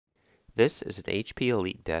This is an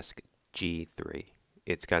HPelitedesk G3.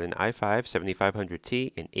 It's got an i5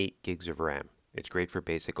 7500T and 8 gigs of RAM. It's great for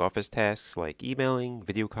basic office tasks like emailing,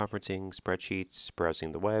 video conferencing, spreadsheets,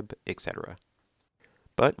 browsing the web, etc.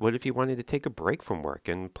 But what if you wanted to take a break from work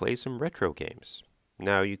and play some retro games?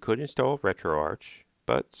 Now, you could install RetroArch,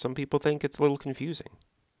 but some people think it's a little confusing.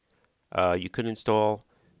 You could install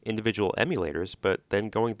individual emulators, but then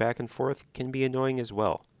going back and forth can be annoying as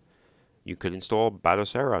well. You could install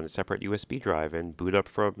Batocera on a separate USB drive and boot up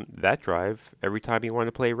from that drive every time you want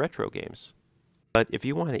to play retro games. But if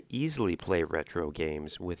you want to easily play retro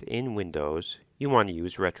games within Windows, you want to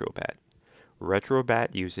use Retrobat.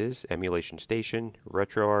 Retrobat uses Emulation Station,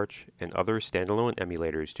 RetroArch, and other standalone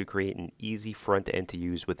emulators to create an easy front end to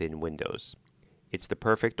use within Windows. It's the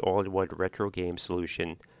perfect all-in-one retro game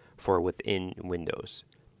solution for within Windows.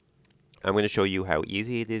 I'm going to show you how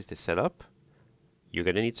easy it is to set up. You're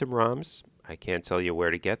going to need some ROMs. I can't tell you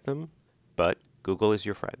where to get them, but Google is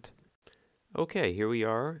your friend. Okay, here we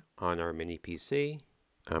are on our mini PC.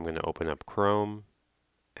 I'm going to open up Chrome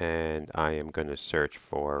and I am going to search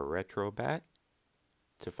for Retrobat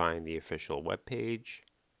to find the official web page.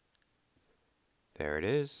 There it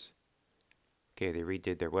is. Okay, they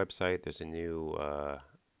redid their website. There's a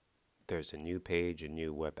new page, a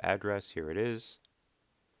new web address. Here it is.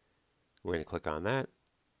 We're going to click on that.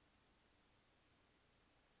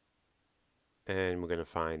 And we're going to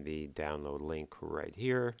find the download link right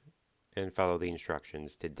here and follow the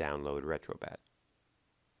instructions to download Retrobat.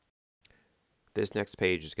 This next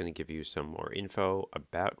page is going to give you some more info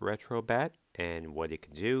about Retrobat and what it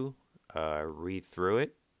can do. Read through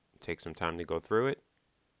it. Take some time to go through it.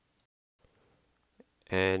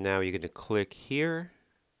 And now you're going to click here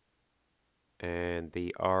and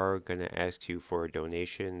they are going to ask you for a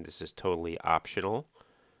donation. This is totally optional.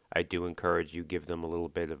 I do encourage you give them a little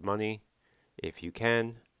bit of money if you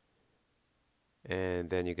can. And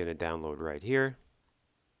then you're going to download right here.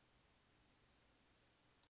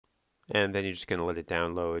 And then you're just going to let it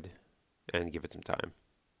download and give it some time.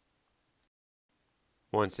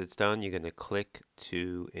 Once it's done, you're going to click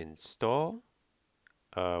to install.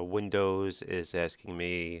 Windows is asking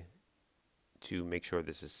me to make sure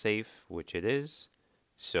this is safe, which it is.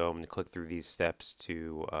 So I'm going to click through these steps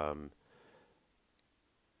to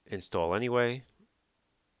install anyway.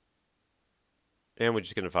 And we're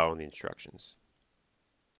just going to follow the instructions.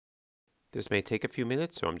 This may take a few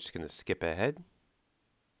minutes, so I'm just going to skip ahead.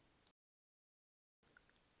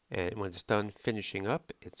 And when it's done finishing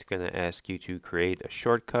up, it's going to ask you to create a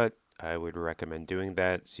shortcut. I would recommend doing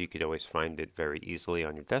that so you could always find it very easily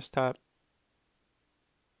on your desktop.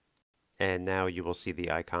 And now you will see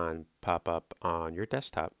the icon pop up on your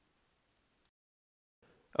desktop.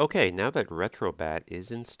 Okay, now that Retrobat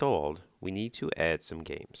is installed, we need to add some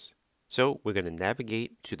games. So we're going to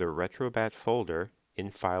navigate to the Retrobat folder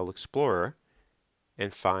in File Explorer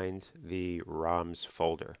and find the ROMs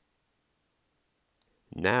folder.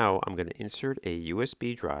 Now I'm going to insert a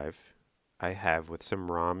USB drive I have with some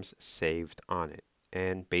ROMs saved on it.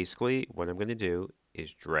 And basically what I'm going to do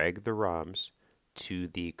is drag the ROMs to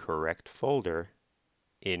the correct folder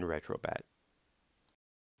in Retrobat.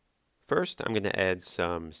 First, I'm going to add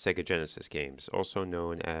some Sega Genesis games, also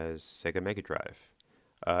known as Sega Mega Drive.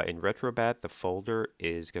 In Retrobat, the folder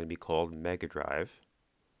is going to be called Mega Drive.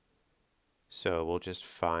 So we'll just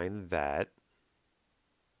find that.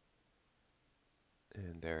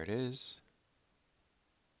 And there it is.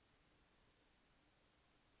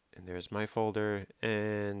 And there's my folder.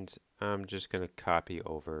 And I'm just going to copy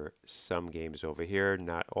over some games over here.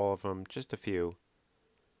 Not all of them, just a few.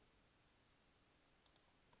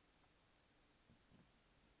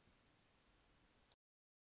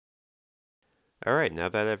 Alright, now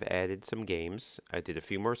that I've added some games, I did a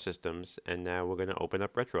few more systems, and now we're going to open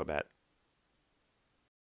up Retrobat.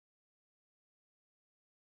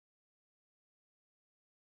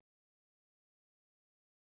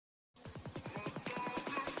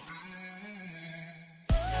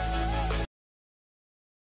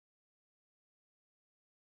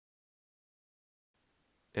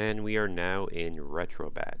 And we are now in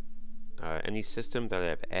Retrobat. Any system that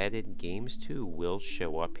I've added games to will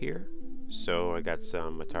show up here. So I got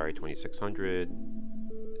some Atari 2600,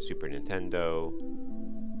 Super Nintendo,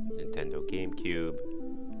 Nintendo GameCube,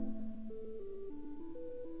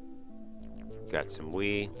 got some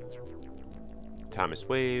Wii, Thomas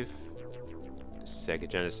Wave, Sega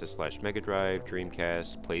Genesis / Mega Drive,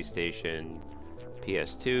 Dreamcast, PlayStation,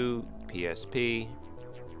 PS2, PSP.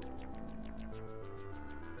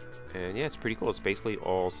 And yeah, it's pretty cool. It's basically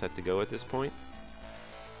all set to go at this point.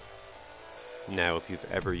 Now, if you've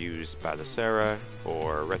ever used Batocera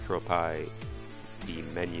or RetroPie the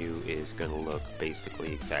menu is going to look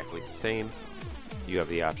basically exactly the same. You have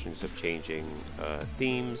the options of changing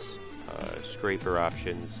themes, scraper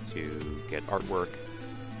options to get artwork,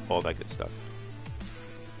 all that good stuff.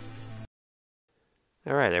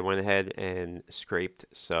 Alright, I went ahead and scraped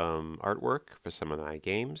some artwork for some of my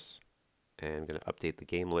games. And I'm going to update the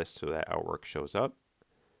game list so that artwork shows up.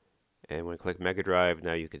 And when I click Mega Drive,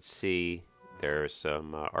 now you can see there's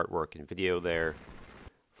some artwork and video there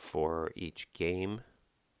for each game.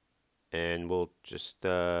 And we'll just,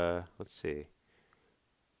 let's see,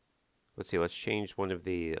 let's change one of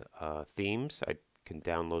the themes. I can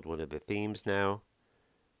download one of the themes now.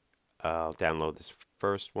 I'll download this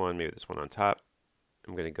first one, maybe this one on top.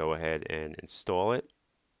 I'm going to go ahead and install it.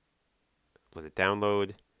 Let it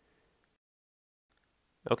download.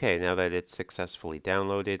 Okay, now that it's successfully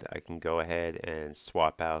downloaded, I can go ahead and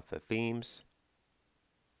swap out the themes.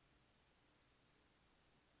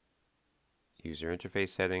 User interface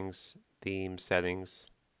settings, theme settings.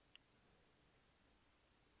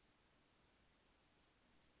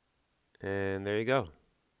 And there you go.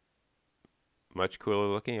 Much cooler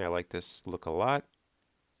looking. I like this look a lot.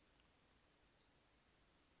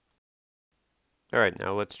 Alright,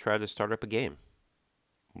 now let's try to start up a game.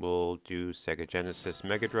 We'll do Sega Genesis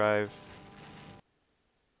Mega Drive.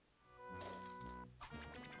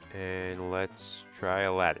 And let's try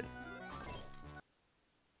Aladdin.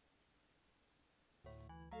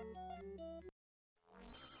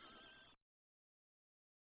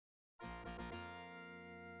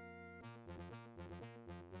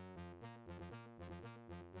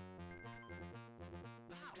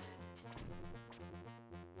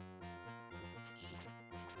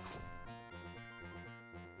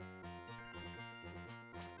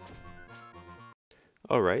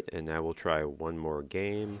 Alright, and now we'll try one more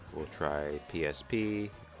game. We'll try PSP,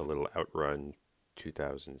 a little Outrun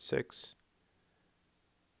 2006.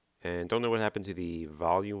 And don't know what happened to the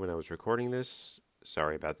volume when I was recording this.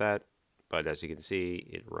 Sorry about that. But as you can see,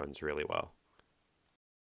 it runs really well.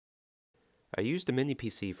 I used a mini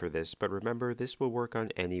PC for this, but remember, this will work on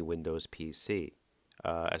any Windows PC.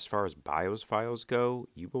 As far as BIOS files go,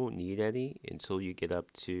 you won't need any until you get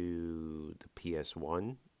up to the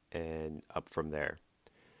PS1 and up from there.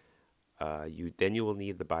 Then you will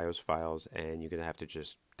need the BIOS files, and you're going to have to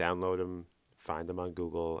just download them, find them on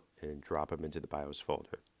Google, and drop them into the BIOS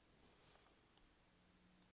folder.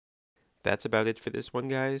 That's about it for this one,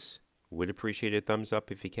 guys. Would appreciate a thumbs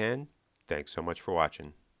up if you can. Thanks so much for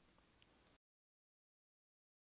watching.